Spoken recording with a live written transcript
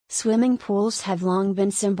Swimming pools have long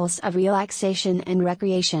been symbols of relaxation and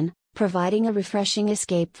recreation, providing a refreshing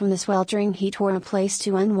escape from the sweltering heat or a place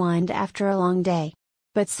to unwind after a long day.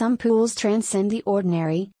 But some pools transcend the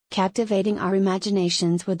ordinary, captivating our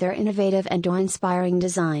imaginations with their innovative and awe-inspiring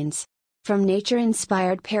designs. From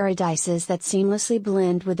nature-inspired paradises that seamlessly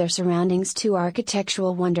blend with their surroundings to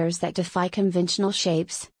architectural wonders that defy conventional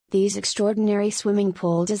shapes, these extraordinary swimming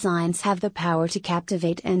pool designs have the power to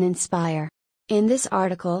captivate and inspire. In this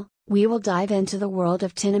article, we will dive into the world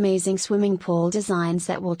of 10 amazing swimming pool designs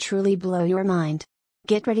that will truly blow your mind.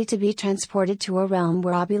 Get ready to be transported to a realm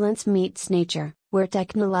where opulence meets nature, where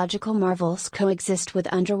technological marvels coexist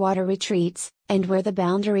with underwater retreats, and where the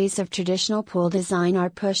boundaries of traditional pool design are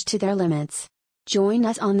pushed to their limits. Join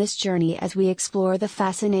us on this journey as we explore the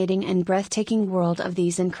fascinating and breathtaking world of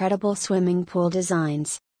these incredible swimming pool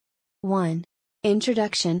designs. 1.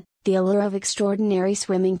 Introduction: The allure of extraordinary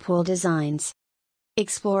swimming pool designs.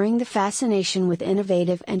 Exploring the fascination with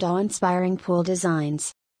innovative and awe-inspiring pool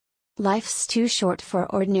designs. Life's too short for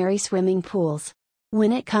ordinary swimming pools.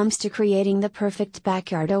 When it comes to creating the perfect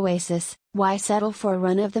backyard oasis, why settle for a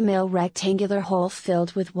run-of-the-mill rectangular hole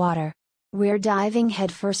filled with water? We're diving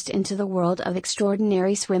headfirst into the world of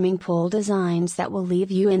extraordinary swimming pool designs that will leave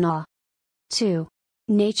you in awe. 2.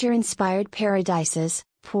 Nature-inspired paradises,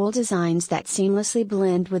 pool designs that seamlessly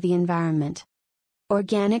blend with the environment.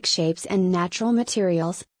 Organic shapes and natural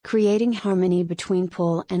materials, creating harmony between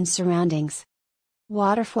pool and surroundings.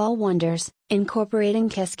 Waterfall wonders, incorporating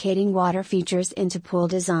cascading water features into pool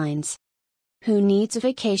designs. Who needs a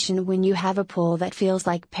vacation when you have a pool that feels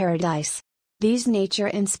like paradise? These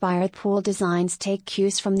nature-inspired pool designs take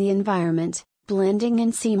cues from the environment, blending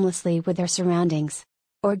in seamlessly with their surroundings.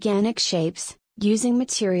 Organic shapes, using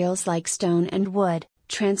materials like stone and wood,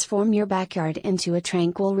 transform your backyard into a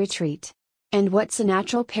tranquil retreat. And what's a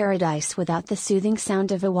natural paradise without the soothing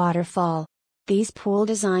sound of a waterfall? These pool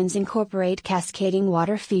designs incorporate cascading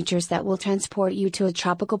water features that will transport you to a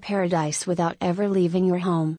tropical paradise without ever leaving your home.